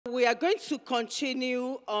we are going to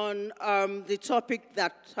continue on the topic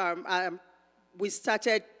that we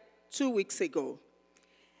started 2 weeks ago,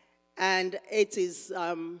 and it is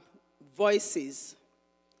voices.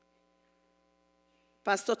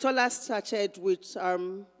 Pastor Tola started with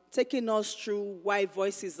taking us through why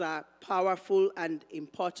voices are powerful and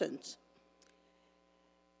important.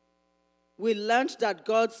 We learned that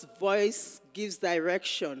God's voice gives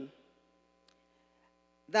direction,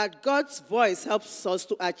 that God's voice helps us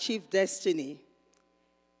to achieve destiny.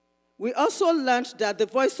 We also learned that the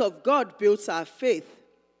voice of God builds our faith.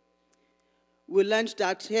 We learned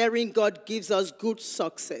that hearing God gives us good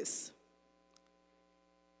success.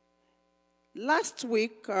 Last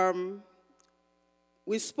week,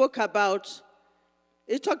 we talked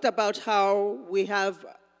about how we have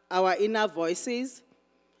our inner voices.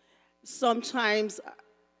 Sometimes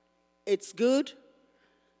it's good.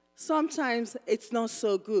 Sometimes it's not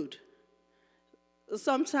so good.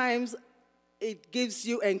 Sometimes it gives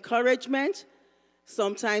you encouragement.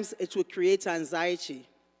 Sometimes it will create anxiety.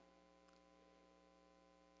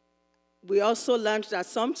 We also learned that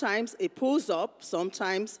sometimes it pulls up,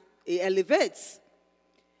 sometimes it elevates.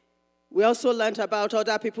 We also learned about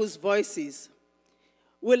other people's voices.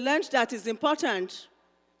 We learned that it's important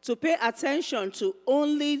to pay attention to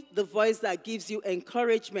only the voice that gives you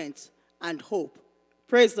encouragement and hope.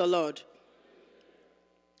 Praise the Lord.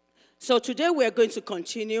 So today we are going to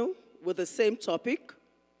continue with the same topic.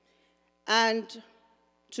 And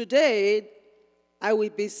today I will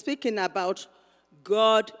be speaking about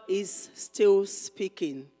God is still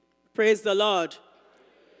speaking. Praise the Lord.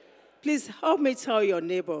 Please help me tell your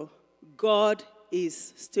neighbor, God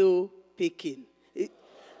is still speaking.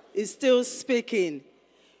 Is still speaking.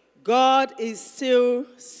 God is still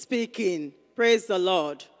speaking. Praise the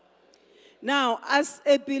Lord. Now, as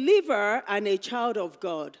a believer and a child of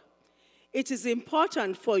God, it is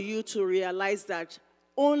important for you to realize that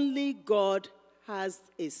only God has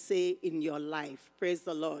a say in your life. Praise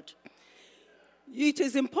the Lord. It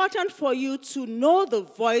is important for you to know the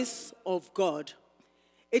voice of God.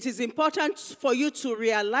 It is important for you to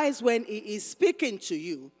realize when He is speaking to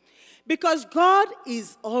you, because God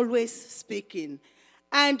is always speaking.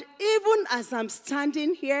 And even as I'm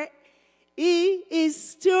standing here, He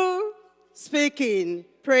is still speaking.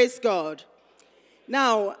 Praise God.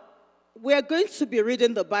 Now, we're going to be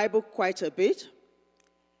reading the Bible quite a bit.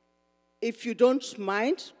 If you don't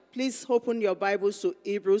mind, please open your Bibles to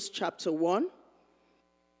Hebrews chapter 1.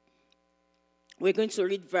 We're going to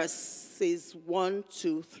read verses 1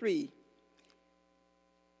 to 3.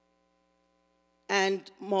 And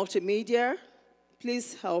multimedia,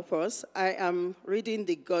 please help us. I am reading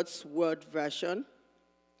the God's Word version.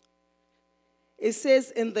 It says,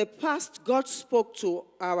 in the past, God spoke to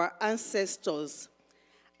our ancestors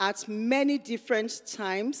at many different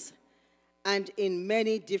times and in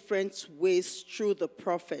many different ways through the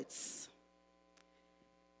prophets.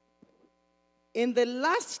 In the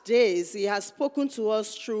last days, He has spoken to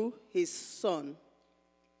us through His Son.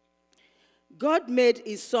 God made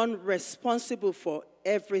His Son responsible for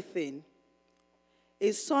everything.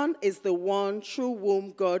 His Son is the one through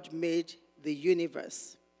whom God made the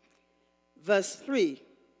universe. Verse 3,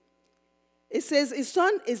 it says, His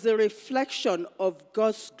Son is the reflection of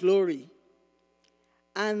God's glory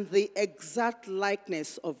and the exact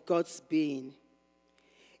likeness of God's being.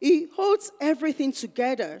 He holds everything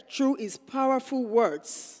together through His powerful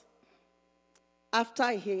words after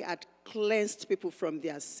He had cleansed people from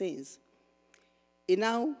their sins. He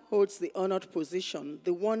now holds the honored position,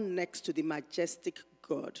 the one next to the majestic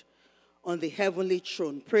God on the heavenly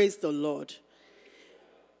throne. Praise the Lord.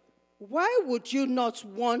 Why would you not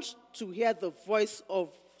want to hear the voice of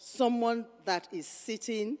someone that is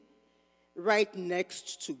sitting right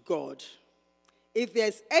next to God? If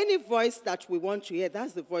there's any voice that we want to hear,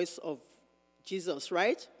 that's the voice of Jesus,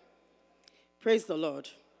 right? Praise the Lord.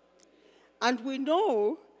 And we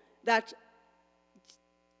know that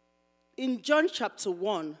in John chapter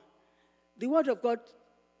 1, the Word of God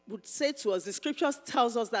would say to us, the Scriptures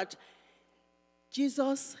tells us that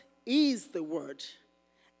Jesus is the Word,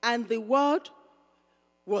 and the Word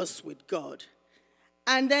was with God.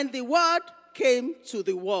 And then the Word came to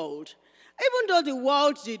the world. Even though the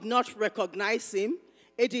world did not recognize Him,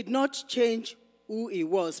 it did not change who He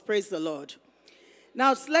was. Praise the Lord.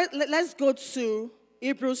 Now, let's go to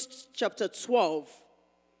Hebrews chapter 12.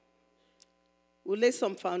 We'll lay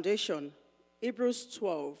some foundation. Hebrews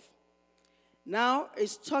 12. Now,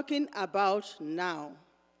 it's talking about now,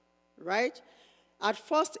 right? At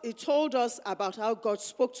first, it told us about how God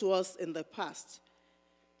spoke to us in the past.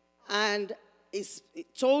 And it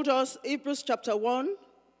told us, Hebrews chapter 1,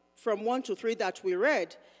 from 1 to 3 that we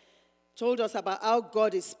read, told us about how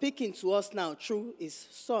God is speaking to us now through his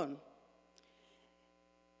Son.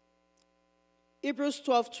 Hebrews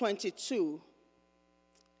 12:22.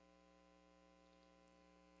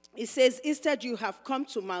 It says, instead you have come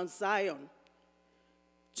to Mount Zion,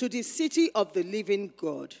 to the city of the living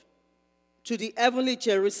God, to the heavenly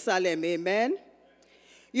Jerusalem, amen?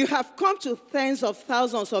 You have come to tens of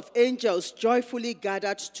thousands of angels joyfully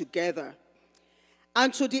gathered together,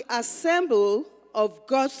 and to the assembly of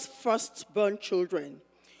God's firstborn children,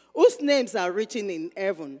 whose names are written in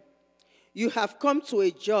heaven. You have come to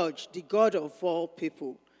a judge, the God of all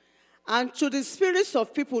people, and to the spirits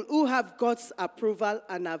of people who have God's approval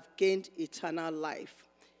and have gained eternal life.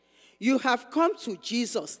 You have come to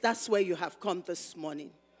Jesus. That's where you have come this morning.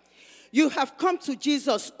 You have come to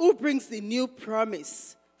Jesus, who brings the new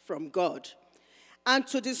promise from God, and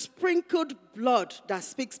to the sprinkled blood that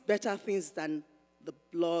speaks better things than the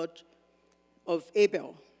blood of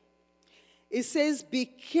Abel. It says, be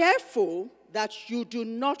careful that you do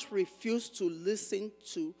not refuse to listen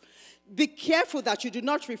to. Be careful that you do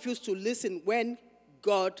not refuse to listen when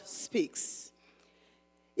God speaks.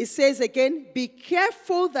 It says again, be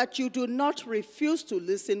careful that you do not refuse to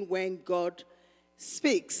listen when God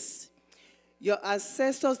speaks. Your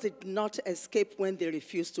ancestors did not escape when they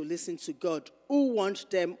refused to listen to God, who warned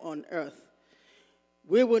them on earth.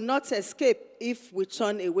 We will not escape if we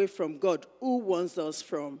turn away from God, who warns us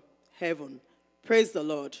from heaven. Praise the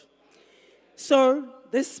Lord. So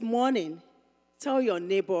this morning, tell your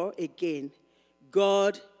neighbor again,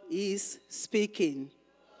 God is speaking.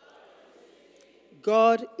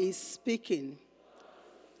 God is speaking.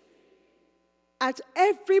 At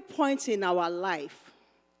every point in our life,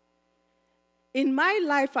 in my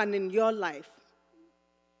life and in your life,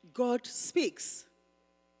 God speaks.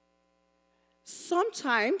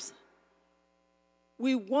 Sometimes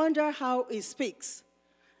we wonder how he speaks.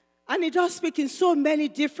 And he does speak in so many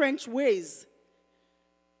different ways.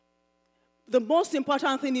 The most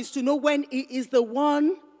important thing is to know when he is the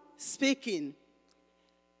one speaking.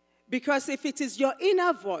 Because if it is your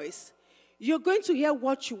inner voice, you're going to hear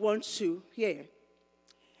what you want to hear.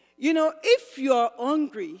 You know, if you're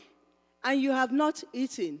hungry and you have not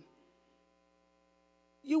eaten,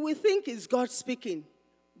 you will think it's God speaking.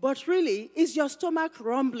 But really, it's your stomach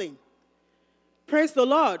rumbling. Praise the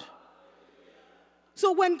Lord.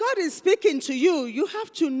 So when God is speaking to you, you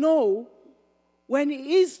have to know when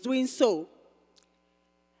he is doing so.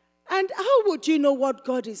 And how would you know what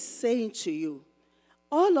God is saying to you?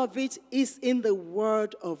 All of it is in the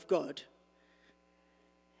Word of God.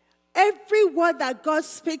 Every word that God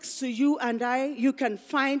speaks to you and I, you can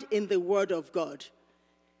find in the Word of God.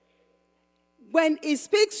 When he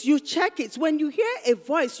speaks, you check it. When you hear a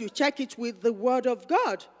voice, you check it with the Word of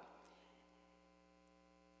God.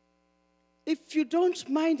 If you don't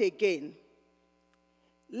mind again,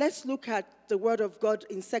 let's look at the Word of God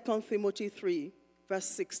in 2 Timothy 3, verse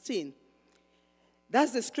 16.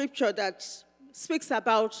 That's the scripture that speaks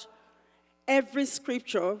about every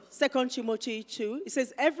scripture. 2 Timothy 2, it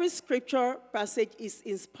says, every scripture passage is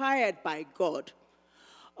inspired by God.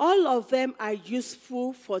 All of them are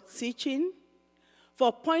useful for teaching,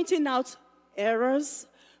 for pointing out errors,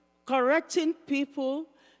 correcting people,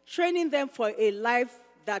 training them for a life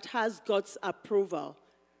that has God's approval.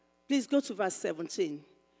 Please go to verse 17.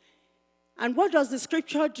 And what does the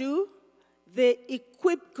scripture do? They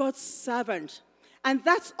equip God's servant. And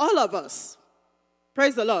that's all of us.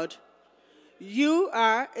 Praise the Lord. You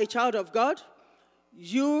are a child of God.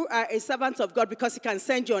 You are a servant of God because he can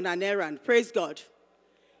send you on an errand. Praise God.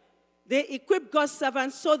 They equip God's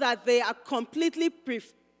servants so that they are completely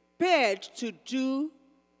prepared to do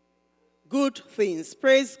good things.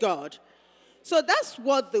 Praise God. So that's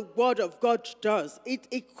what the Word of God does. It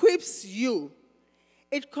equips you.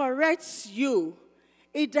 It corrects you.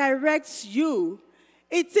 It directs you.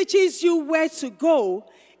 It teaches you where to go.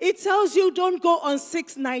 It tells you don't go on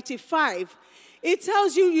 695. It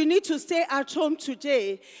tells you you need to stay at home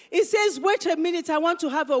today. It says, wait a minute, I want to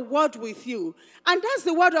have a word with you. And that's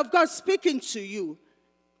the Word of God speaking to you.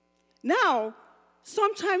 Now,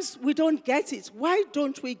 sometimes we don't get it. Why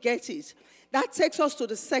don't we get it? That takes us to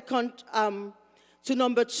the second, to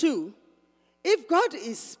number 2. If God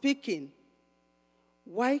is speaking,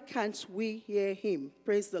 why can't we hear him?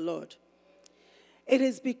 Praise the Lord. It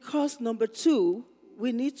is because, number 2,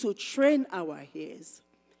 we need to train our ears.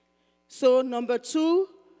 So, number 2,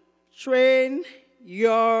 train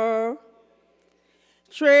your.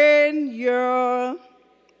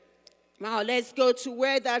 Now, let's go to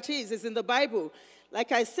where that is. It's in the Bible.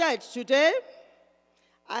 Like I said, today,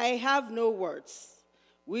 I have no words.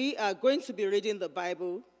 We are going to be reading the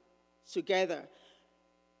Bible together.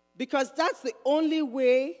 Because that's the only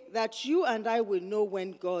way that you and I will know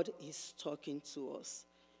when God is talking to us.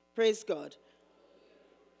 Praise God.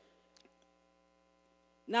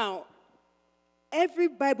 Now, every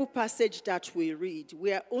Bible passage that we read,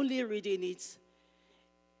 we are only reading it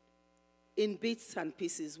in bits and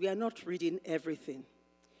pieces. We are not reading everything.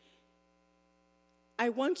 I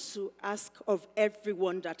want to ask of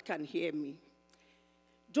everyone that can hear me,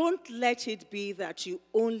 don't let it be that you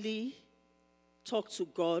only talk to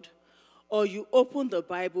God, or you open the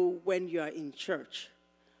Bible when you are in church,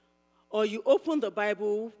 or you open the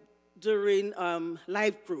Bible during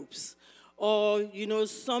life groups, or,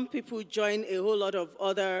 some people join a whole lot of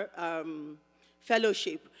other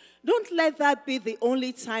fellowship. Don't let that be the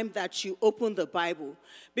only time that you open the Bible,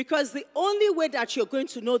 because the only way that you're going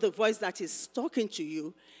to know the voice that is talking to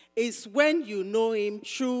you is when you know him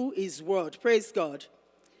through his word. Praise God.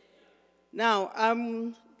 Now,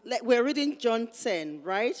 we're reading John 10,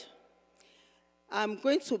 right? I'm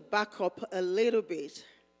going to back up a little bit.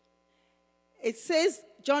 It says,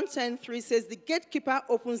 John 10:3 says, the gatekeeper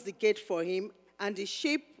opens the gate for him, and the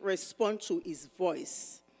sheep respond to his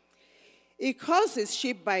voice. He calls his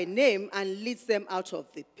sheep by name and leads them out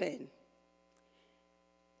of the pen.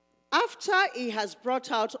 After he has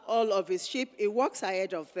brought out all of his sheep, he walks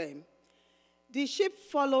ahead of them. The sheep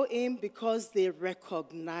follow him because they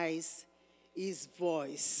recognize his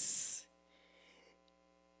voice.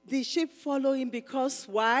 The sheep follow him because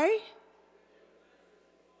why?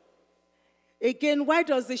 Again, why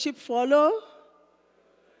does the sheep follow?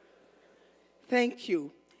 Thank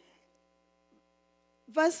you.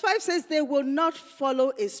 Verse 5 says they will not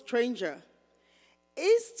follow a stranger.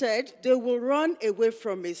 Instead, they will run away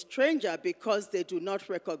from a stranger because they do not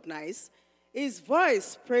recognize his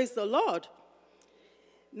voice. Praise the Lord.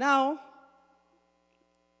 Now,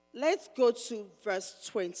 let's go to verse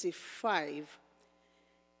 25.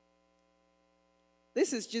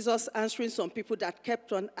 This is Jesus answering some people that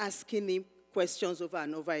kept on asking him questions over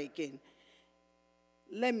and over again.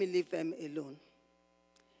 Let me leave them alone.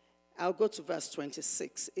 I'll go to verse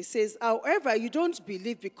 26. It says, however, you don't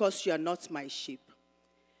believe because you are not my sheep.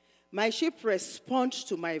 My sheep respond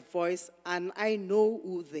to my voice, and I know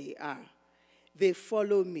who they are. They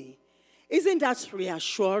follow me. Isn't that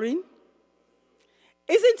reassuring?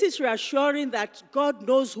 Isn't it reassuring that God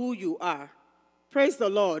knows who you are? Praise the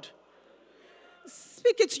Lord.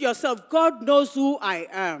 Speak it to yourself. God knows who I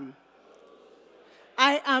am.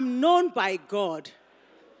 I am known by God.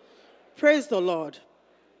 Praise the Lord.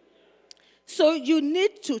 So you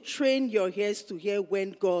need to train your ears to hear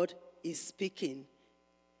when God is speaking.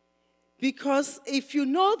 Because if you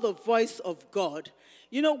know the voice of God,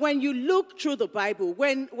 when you look through the Bible,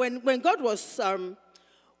 when God was,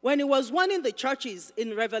 when he was warning the churches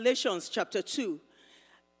in Revelations chapter 2,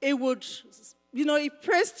 he would, he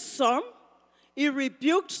praised some, he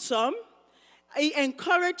rebuked some, he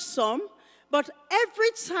encouraged some, but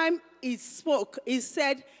every time he spoke, he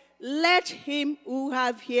said, let him who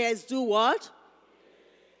have ears do what?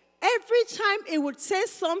 Every time he would say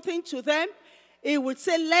something to them, he would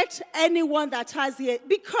say, let anyone that has ears,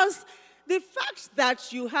 because the fact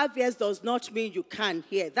that you have ears does not mean you can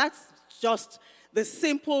hear. That's just the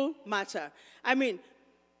simple matter. I mean,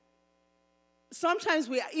 sometimes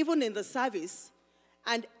we are even in the service,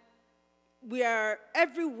 and we are,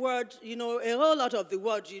 every word, a whole lot of the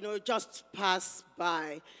words, just pass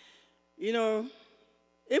by. Even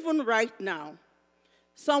right now,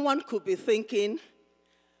 someone could be thinking,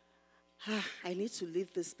 I need to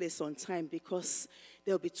leave this place on time because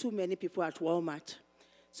there'll be too many people at Walmart.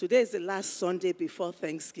 Today is the last Sunday before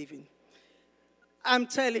Thanksgiving. I'm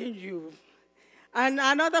telling you. And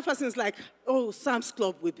another person is like, oh, Sam's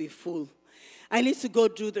Club will be full. I need to go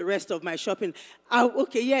do the rest of my shopping.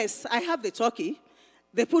 Okay, yes, I have the turkey.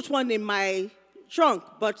 They put one in my trunk,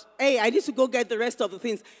 but hey, I need to go get the rest of the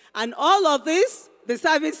things. And all of this, the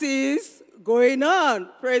service is going on.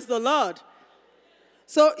 Praise the Lord.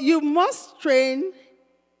 So you must train,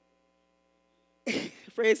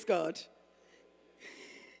 praise God.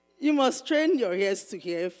 You must train your ears to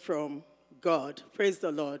hear from God. Praise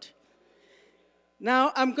the Lord.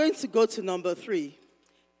 Now I'm going to go to number 3.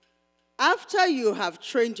 After you have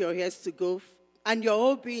trained your ears to go and your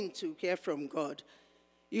whole being to hear from God,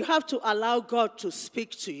 you have to allow God to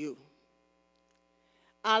speak to you.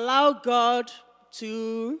 Allow God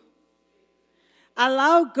to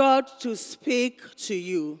speak to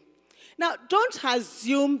you. Now, don't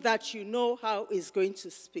assume that you know how he's going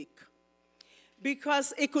to speak,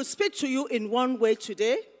 because it could speak to you in one way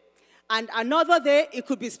today, and another day it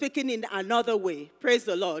could be speaking in another way. Praise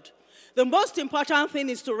the Lord. The most important thing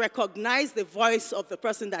is to recognize the voice of the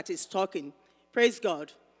person that is talking. Praise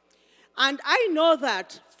God. And I know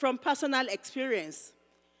that from personal experience.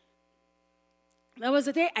 There was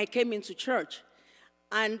a day I came into church.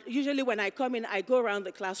 And usually when I come in, I go around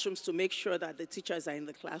the classrooms to make sure that the teachers are in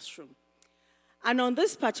the classroom. And on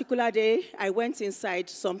this particular day, I went inside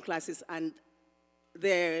some classes and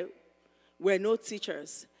there were no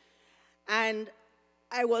teachers. And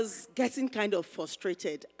I was getting kind of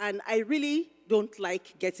frustrated. And I really don't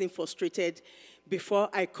like getting frustrated before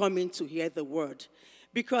I come in to hear the word.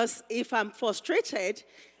 Because if I'm frustrated,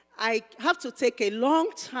 I have to take a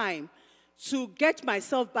long time to get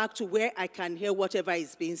myself back to where I can hear whatever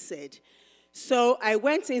is being said. So I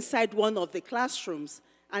went inside one of the classrooms,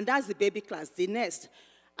 and that's the baby class, the nest.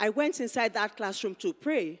 I went inside that classroom to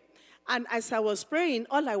pray. And as I was praying,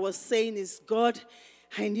 all I was saying is, God,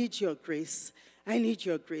 I need your grace. I need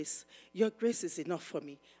your grace. Your grace is enough for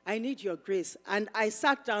me. I need your grace. And I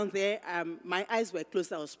sat down there. My eyes were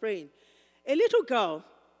closed. I was praying. A little girl,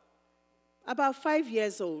 about 5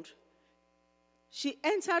 years old, she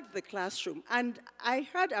entered the classroom. And I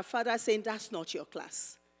heard her father saying, that's not your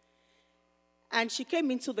class. And she came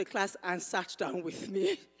into the class and sat down with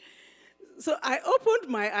me. So I opened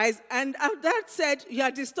my eyes, and our dad said, you are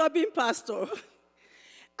disturbing pastor.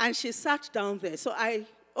 And she sat down there. So I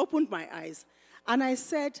opened my eyes, and I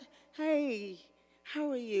said, hey, how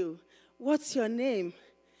are you? What's your name?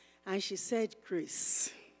 And she said,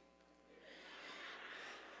 Grace.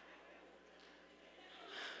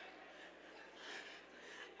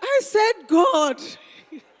 I said, God,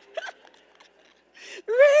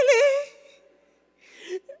 really?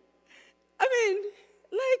 I mean,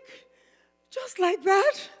 just like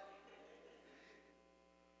that?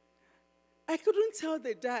 I couldn't tell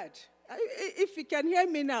the dad. If he can hear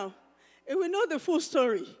me now, he will know the full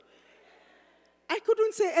story. I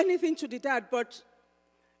couldn't say anything to the dad, but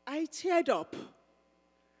I teared up.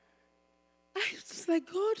 I was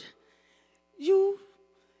like, God, you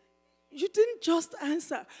didn't just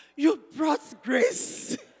answer. You brought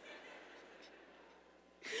grace.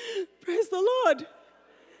 Praise the Lord.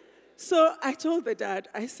 So I told the dad,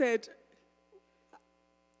 I said,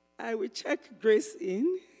 I will check Grace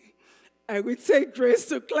in. I will take Grace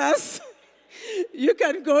to class. You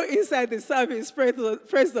can go inside the service.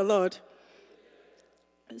 Praise the Lord.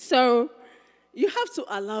 So you have to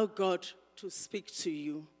allow God to speak to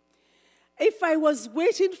you. If I was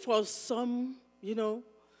waiting for some,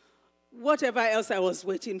 whatever else I was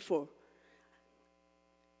waiting for,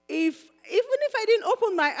 even if I didn't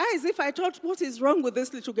open my eyes, if I thought, what is wrong with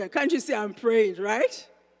this little girl? Can't you see I'm praying, right?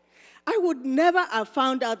 I would never have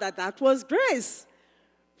found out that was grace.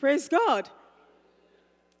 Praise God.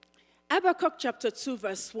 Habakkuk chapter 2,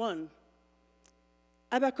 verse 1.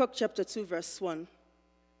 Habakkuk chapter 2, verse 1.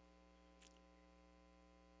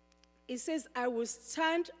 It says, I will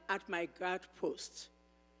stand at my guard post.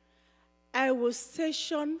 I will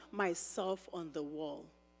station myself on the wall.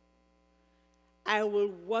 I will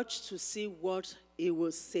watch to see what he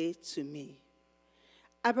will say to me.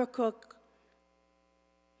 Habakkuk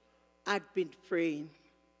had been praying.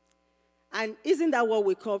 And isn't that what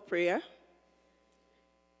we call prayer?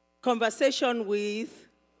 Conversation with.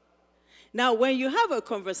 Now, when you have a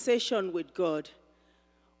conversation with God,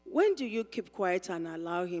 when do you keep quiet and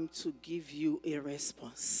allow him to give you a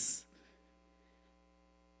response?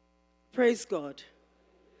 Praise God.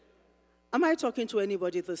 Am I talking to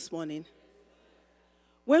anybody this morning?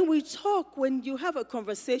 When we talk, when you have a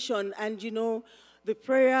conversation and the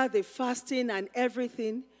prayer, the fasting and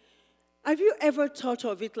everything, have you ever thought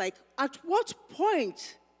of it like, at what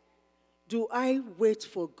point do I wait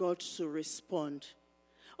for God to respond?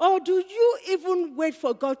 Or do you even wait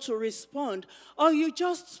for God to respond? Or you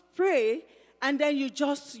just pray and then you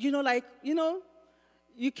just,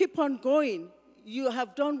 you keep on going. You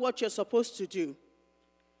have done what you're supposed to do.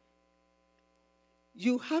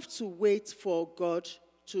 You have to wait for God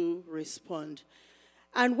to respond.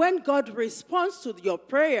 And when God responds to your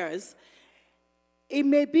prayers, it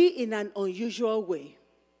may be in an unusual way.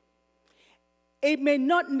 It may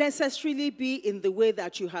not necessarily be in the way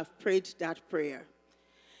that you have prayed that prayer.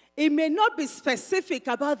 It may not be specific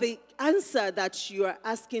about the answer that you are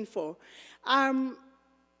asking for.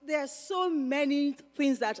 There are so many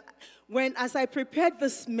things that as I prepared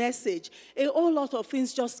this message, a whole lot of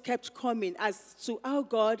things just kept coming as to how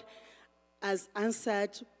God has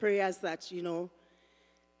answered prayers that,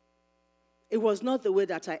 it was not the way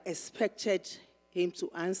that I expected him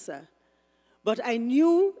to answer. But I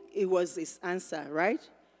knew it was his answer, right?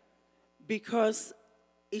 Because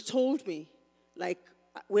he told me,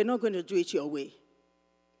 we're not going to do it your way.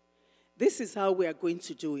 This is how we are going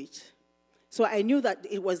to do it. So I knew that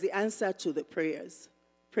it was the answer to the prayers.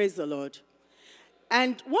 Praise the Lord.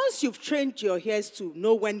 And once you've trained your ears to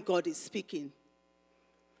know when God is speaking,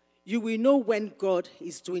 you will know when God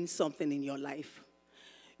is doing something in your life.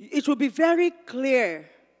 It will be very clear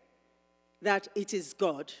that it is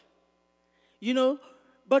God.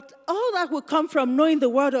 But all that will come from knowing the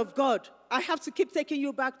Word of God. I have to keep taking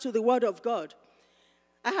you back to the Word of God.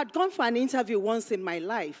 I had gone for an interview once in my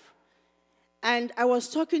life, and I was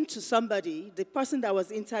talking to somebody, the person that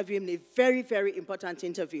was interviewing me, a very, very important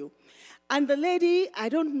interview. And the lady, I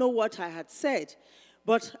don't know what I had said,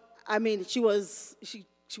 but she was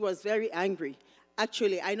very angry.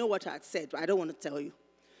 Actually, I know what I had said, but I don't want to tell you.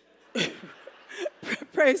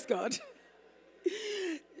 Praise God.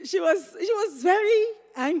 She was very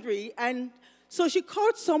angry, and so she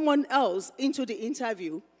called someone else into the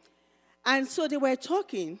interview, and so they were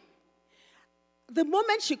talking. The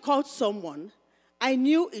moment she called someone, I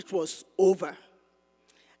knew it was over.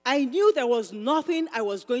 I knew there was nothing I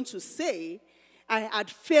was going to say. I had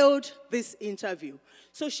failed this interview.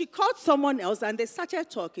 So she called someone else, and they started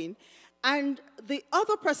talking, and the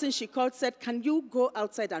other person she called said, "Can you go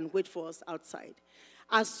outside and wait for us outside?"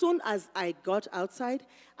 As soon as I got outside,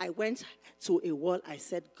 I went to a wall. I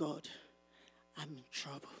said, "God, I'm in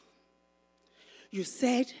trouble. You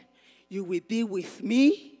said you will be with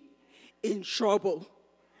me in trouble.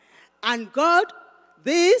 And God,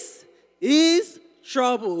 this is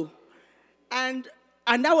trouble." And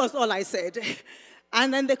that was all I said.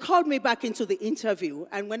 And then they called me back into the interview.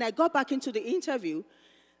 And when I got back into the interview,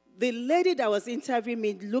 the lady that was interviewing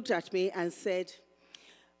me looked at me and said,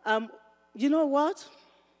 "You know what?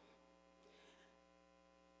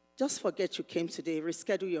 Just forget you came today.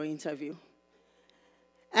 Reschedule your interview.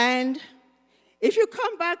 And if you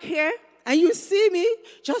come back here and you see me,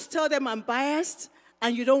 just tell them I'm biased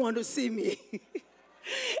and you don't want to see me."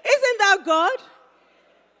 Isn't that God?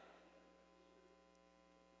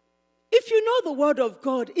 If you know the word of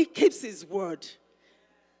God, He keeps His word.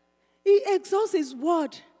 He exalts His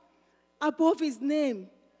word above His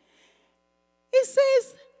name. He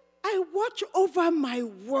says, "I watch over my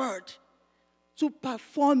word to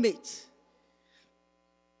perform it."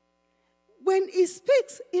 When He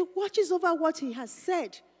speaks, He watches over what He has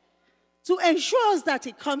said to ensure that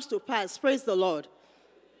it comes to pass. Praise the Lord.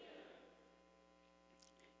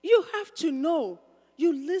 You have to know.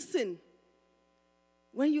 You listen.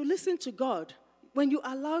 When you listen to God, when you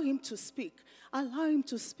allow Him to speak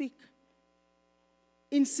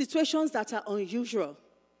in situations that are unusual.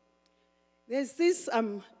 There's this,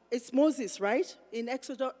 it's Moses, right? In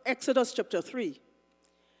Exodus chapter 3.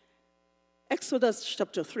 Exodus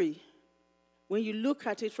chapter 3. When you look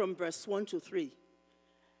at it from verse 1 to 3,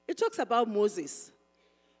 it talks about Moses.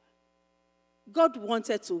 God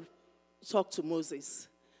wanted to talk to Moses.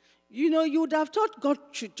 You would have thought God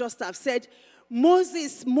should just have said,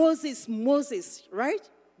 "Moses, Moses, Moses," right?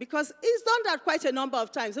 Because He's done that quite a number of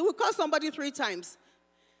times. He will call somebody 3 times.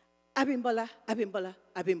 "Abimbola, Abimbola,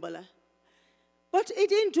 Abimbola." But He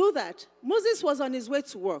didn't do that. Moses was on his way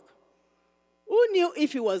to work. Who knew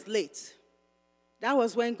if he was late? That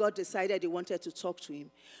was when God decided He wanted to talk to him.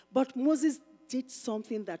 But Moses did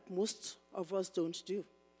something that most of us don't do.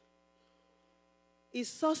 He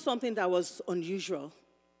saw something that was unusual.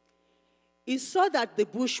 He saw that the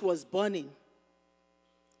bush was burning,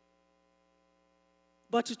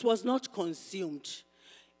 but it was not consumed.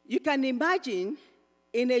 You can imagine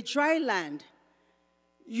in a dry land,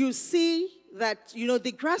 you see that,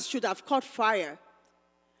 the grass should have caught fire,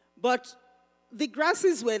 but the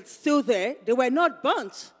grasses were still there. They were not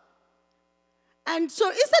burnt. And so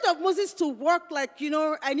instead of Moses to work like,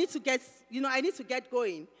 I need to get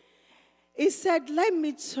going, he said, "Let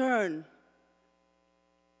me turn."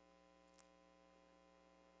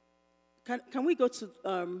 Can we go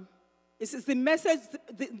to, it says the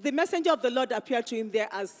messenger of the Lord appeared to him there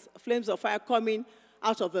as flames of fire coming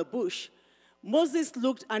out of a bush. Moses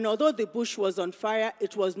looked, and although the bush was on fire,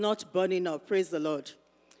 it was not burning up. Praise the Lord.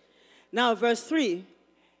 Now, verse 3.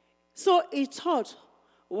 So he thought,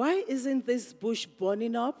 "Why isn't this bush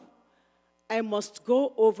burning up? I must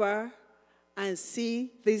go over and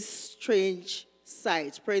see this strange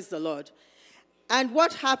sight." Praise the Lord. And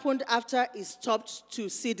what happened after he stopped to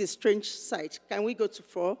see the strange sight? Can we go to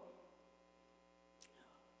 4?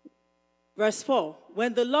 Verse 4.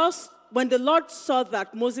 When the Lord saw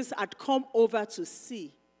that Moses had come over to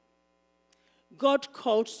see, God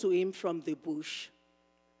called to him from the bush,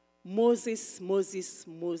 "Moses, Moses,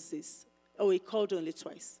 Moses." Oh, He called only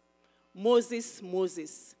twice. "Moses,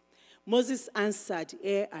 Moses." Moses answered,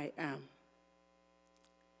 "Here I am."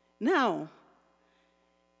 Now,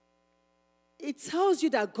 it tells you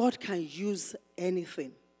that God can use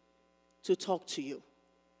anything to talk to you.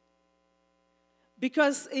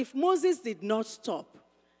 Because if Moses did not stop,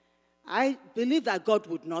 I believe that God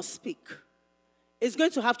would not speak. It's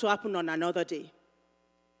going to have to happen on another day.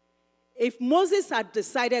 If Moses had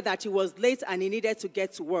decided that he was late and he needed to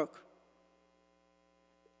get to work,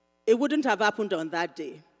 it wouldn't have happened on that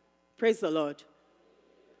day. Praise the Lord.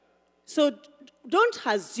 So don't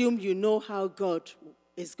assume you know how God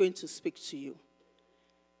is going to speak to you.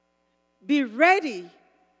 Be ready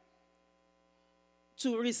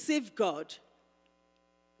to receive God,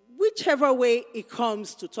 whichever way it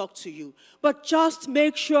comes to talk to you. But just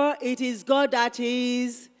make sure it is God that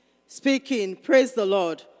is speaking. Praise the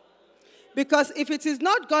Lord. Because if it is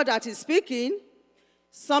not God that is speaking,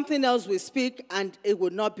 something else will speak and it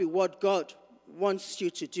will not be what God wants you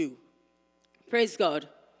to do. Praise God.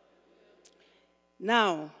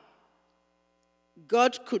 Now,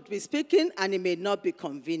 God could be speaking and it may not be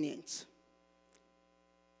convenient.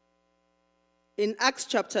 In Acts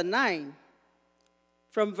chapter 9,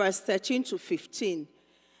 from verse 13 to 15,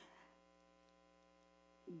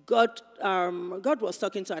 God was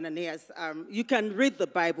talking to Ananias. You can read the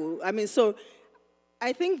Bible. So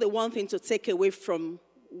I think the one thing to take away from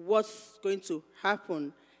what's going to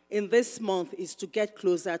happen in this month is to get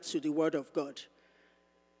closer to the Word of God.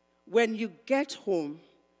 When you get home,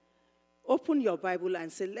 open your Bible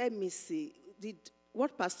and say, let me see,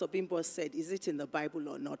 what Pastor Bimbo said, is it in the Bible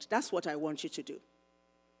or not? That's what I want you to do.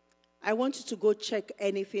 I want you to go check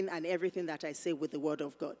anything and everything that I say with the Word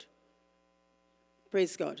of God.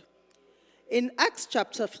 Praise God. In Acts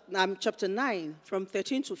chapter 9, from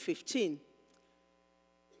 13 to 15,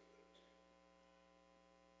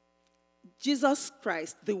 Jesus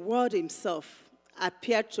Christ, the Word himself,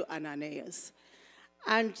 appeared to Ananias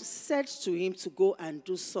and said to him to go and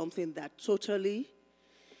do something that totally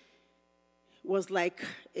was like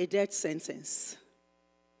a death sentence.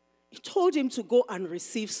 He told him to go and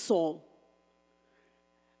receive Saul.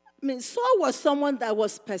 Saul was someone that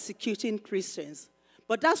was persecuting Christians,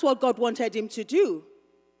 but that's what God wanted him to do.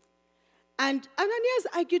 And Ananias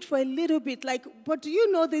argued for a little bit, but do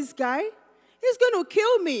you know this guy? He's going to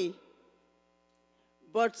kill me.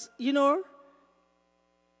 But, he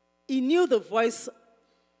knew the voice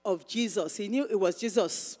of Jesus. He knew it was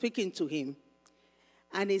Jesus speaking to him.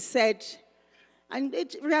 And he said, and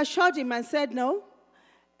it reassured him and said, no,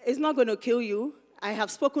 he's not going to kill you. I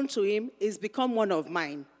have spoken to him. He's become one of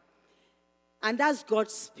mine. And that's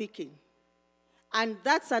God speaking. And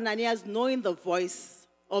that's Ananias knowing the voice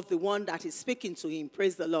of the one that is speaking to him.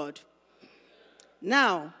 Praise the Lord.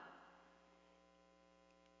 Now,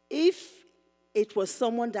 if it was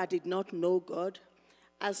someone that did not know God,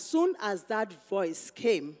 as soon as that voice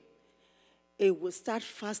came, it will start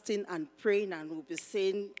fasting and praying and will be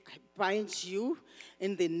saying, I bind you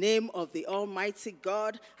in the name of the Almighty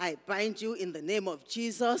God. I bind you in the name of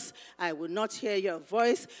Jesus. I will not hear your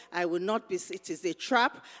voice. I will not be, it is a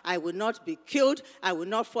trap. I will not be killed. I will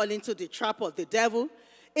not fall into the trap of the devil.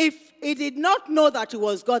 If he did not know that it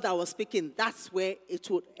was God that was speaking, that's where it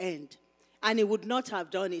would end. And he would not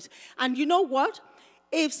have done it. And you know what?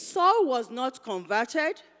 If Saul was not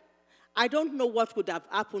converted, I don't know what would have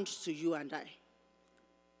happened to you and I.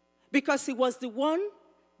 Because he was the one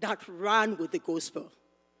that ran with the gospel.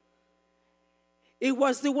 He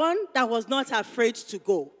was the one that was not afraid to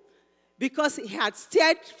go. Because he had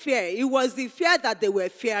steered fear. It was the fear that they were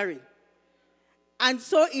fearing. And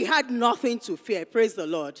so he had nothing to fear. Praise the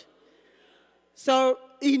Lord. So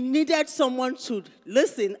he needed someone to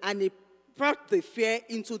listen, and he brought the fear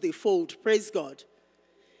into the fold. Praise God.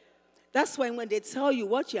 That's why when they tell you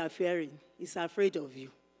what you are fearing, he's afraid of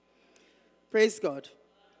you. Praise God.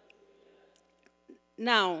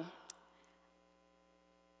 Now,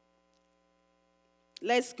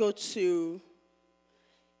 let's go to,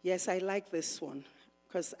 yes, I like this one,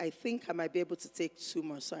 because I think I might be able to take two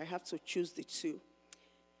more, so I have to choose the two.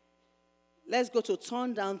 Let's go to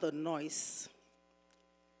turn down the noise.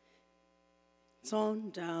 Turn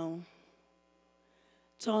down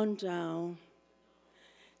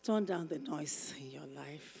the noise in your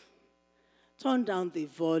life. Turn down the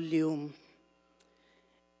volume.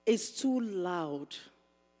 It's too loud.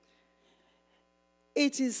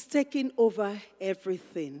 It is taking over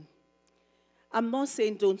everything. I'm not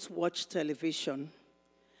saying don't watch television,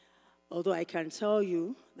 although I can tell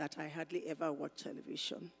you that I hardly ever watch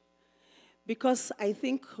television, because I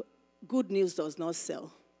think good news does not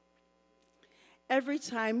sell. Every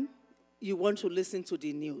time you want to listen to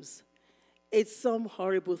the news, it's some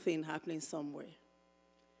horrible thing happening somewhere.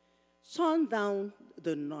 Turn down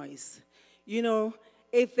the noise.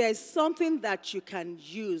 If there's something that you can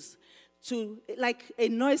use to, like a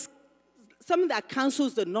noise, something that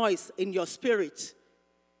cancels the noise in your spirit,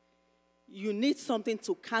 you need something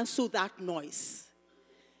to cancel that noise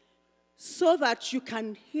so that you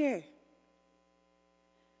can hear.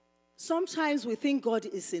 Sometimes we think God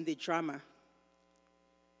is in the drama.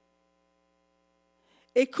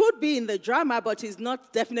 It could be in the drama, but he's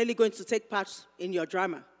not definitely going to take part in your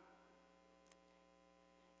drama.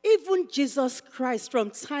 Even Jesus Christ, from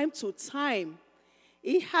time to time,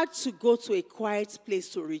 he had to go to a quiet place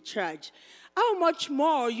to recharge. How much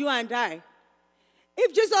more you and I?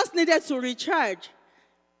 If Jesus needed to recharge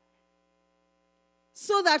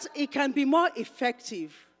so that it can be more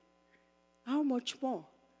effective, how much more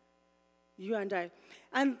you and I?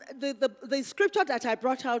 And the scripture that I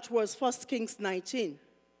brought out was 1 Kings 19.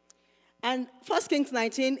 And 1 Kings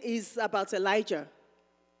 19 is about Elijah.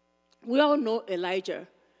 We all know Elijah.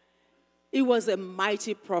 He was a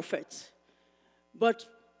mighty prophet. But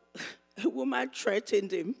a woman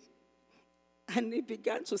threatened him. And he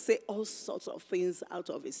began to say all sorts of things out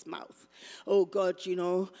of his mouth. Oh, God,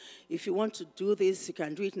 if you want to do this, you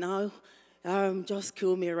can do it now. Just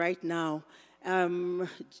kill me right now.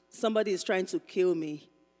 Somebody is trying to kill me.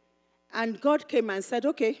 And God came and said,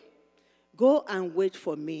 okay, go and wait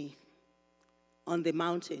for me on the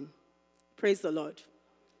mountain. Praise the Lord.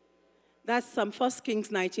 That's Psalm 1 Kings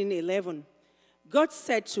 19:11. God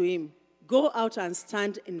said to him, go out and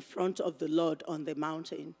stand in front of the Lord on the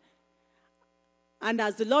mountain. And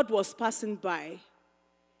as the Lord was passing by,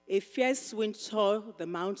 a fierce wind tore the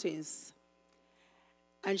mountains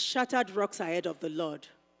and shattered rocks ahead of the Lord.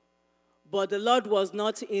 But the Lord was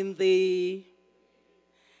not in the...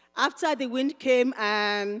 After the wind came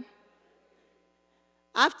and...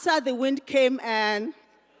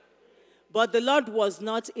 But the Lord was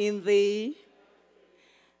not in the...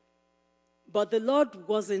 But the Lord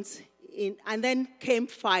wasn't in... And then came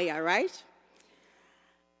fire, right?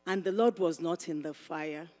 And the Lord was not in the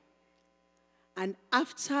fire. And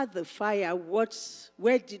after the fire,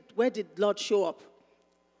 where did Lord show up?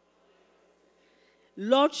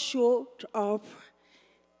 Lord showed up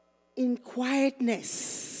in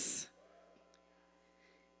quietness.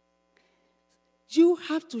 You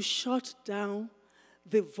have to shut down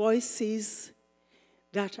the voices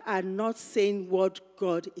that are not saying what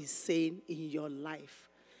God is saying in your life.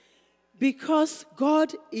 Because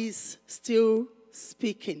God is still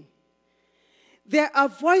speaking. There are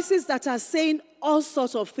voices that are saying all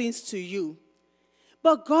sorts of things to you,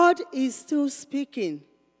 but God is still speaking.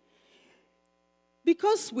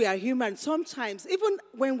 Because we are human, sometimes, even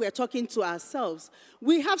when we're talking to ourselves,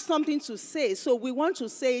 we have something to say, so we want to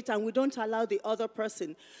say it and we don't allow the other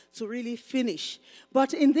person to really finish.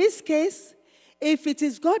 But in this case, if it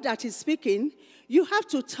is God that is speaking, you have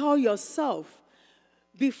to tell yourself,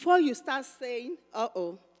 before you start saying,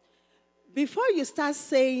 before you start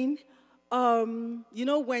saying,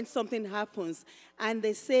 when something happens, and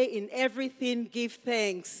they say, in everything give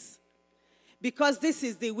thanks, because this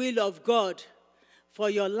is the will of God for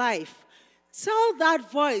your life. Tell that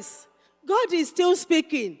voice, God is still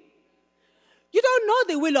speaking. You don't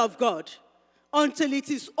know the will of God until it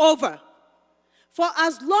is over. For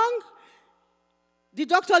as long the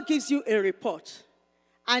doctor gives you a report,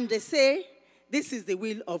 and they say, this is the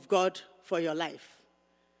will of God for your life.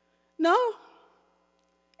 No,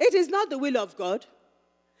 it is not the will of God,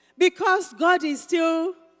 because God is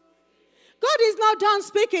not done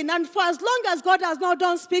speaking, and for as long as God has not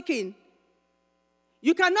done speaking,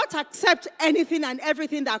 you cannot accept anything and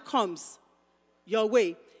everything that comes your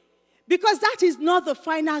way, because that is not the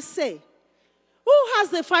final say. Who has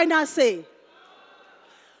the final say?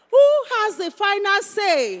 Who has the final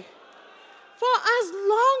say? For as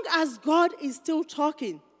long as God is still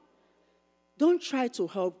talking, don't try to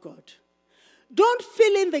help God. Don't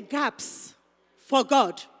fill in the gaps for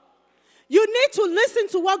God. You need to listen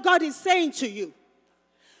to what God is saying to you,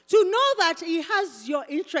 to know that he has your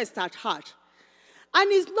interest at heart. And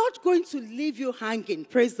he's not going to leave you hanging,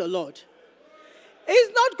 praise the Lord. He's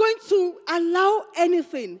not going to allow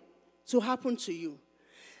anything to happen to you.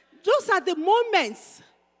 Those are the moments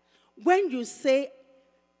when you say,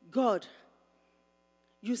 God,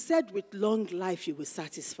 you said with long life you will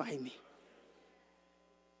satisfy me.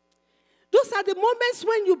 Those are the moments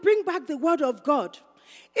when you bring back the word of God,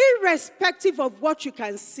 irrespective of what you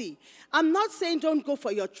can see. I'm not saying don't go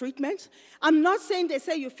for your treatment. I'm not saying they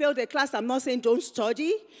say you failed a class. I'm not saying don't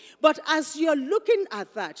study. But as you're looking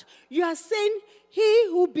at that, you are saying, he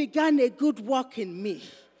who began a good work in me,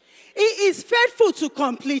 he is faithful to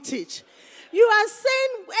complete it. You are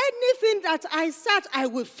saying anything that I start, I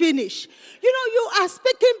will finish. You are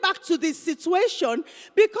speaking back to this situation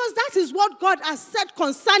because that is what God has said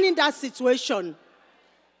concerning that situation.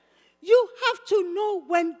 You have to know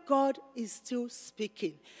when God is still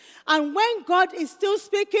speaking. And when God is still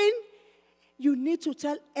speaking, you need to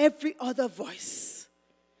tell every other voice.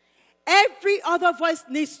 Every other voice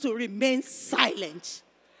needs to remain silent.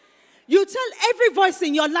 You tell every voice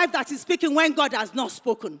in your life that is speaking when God has not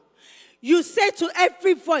spoken. You say to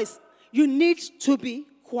every voice, you need to be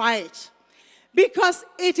quiet. Because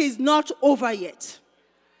it is not over yet.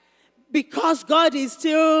 Because God is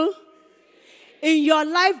still, in your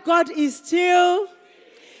life, God is still,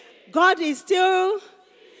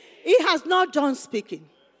 He has not done speaking.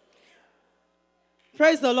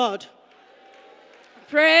 Praise the Lord.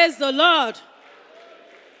 Praise the Lord.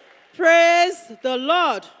 Praise the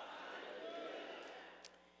Lord.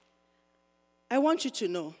 I want you to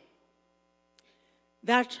know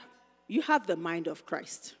that you have the mind of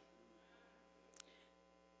Christ.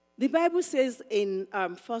 The Bible says in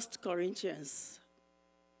 1 Corinthians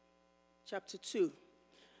chapter 2.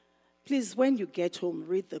 Please, when you get home,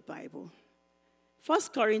 read the Bible. 1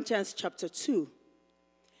 Corinthians chapter 2.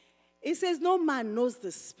 It says, no man knows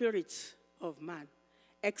the spirit of man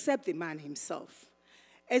except the man himself.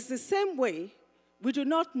 It's the same way we do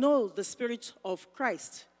not know the spirit of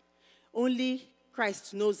Christ. Only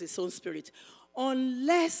Christ knows his own spirit.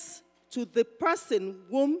 Unless to the person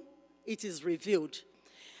whom it is revealed.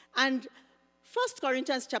 And 1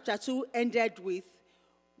 Corinthians chapter 2 ended with,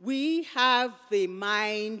 we have the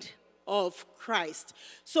mind of Christ.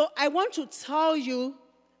 So I want to tell you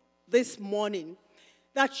this morning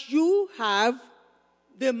that you have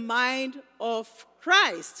the mind of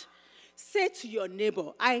Christ. Say to your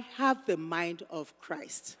neighbor, I have the mind of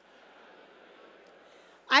Christ.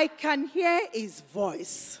 I can hear his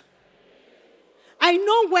voice. I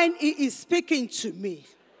know when he is speaking to me.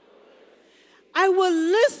 I will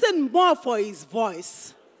listen more for his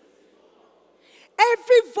voice.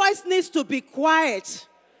 Every voice needs to be quiet.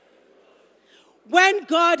 When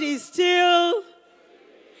God is still,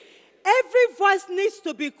 every voice needs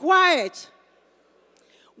to be quiet.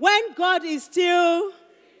 When God is still,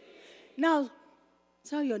 now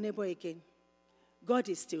tell your neighbor again, God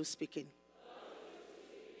is still speaking.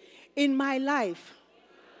 In my life,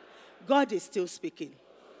 God is still speaking.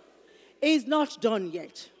 It's not done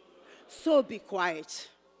yet. So be quiet.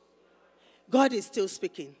 God is still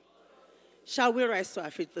speaking. Shall we rise to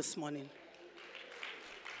our feet this morning?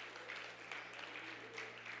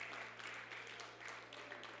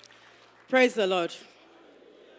 Praise the Lord.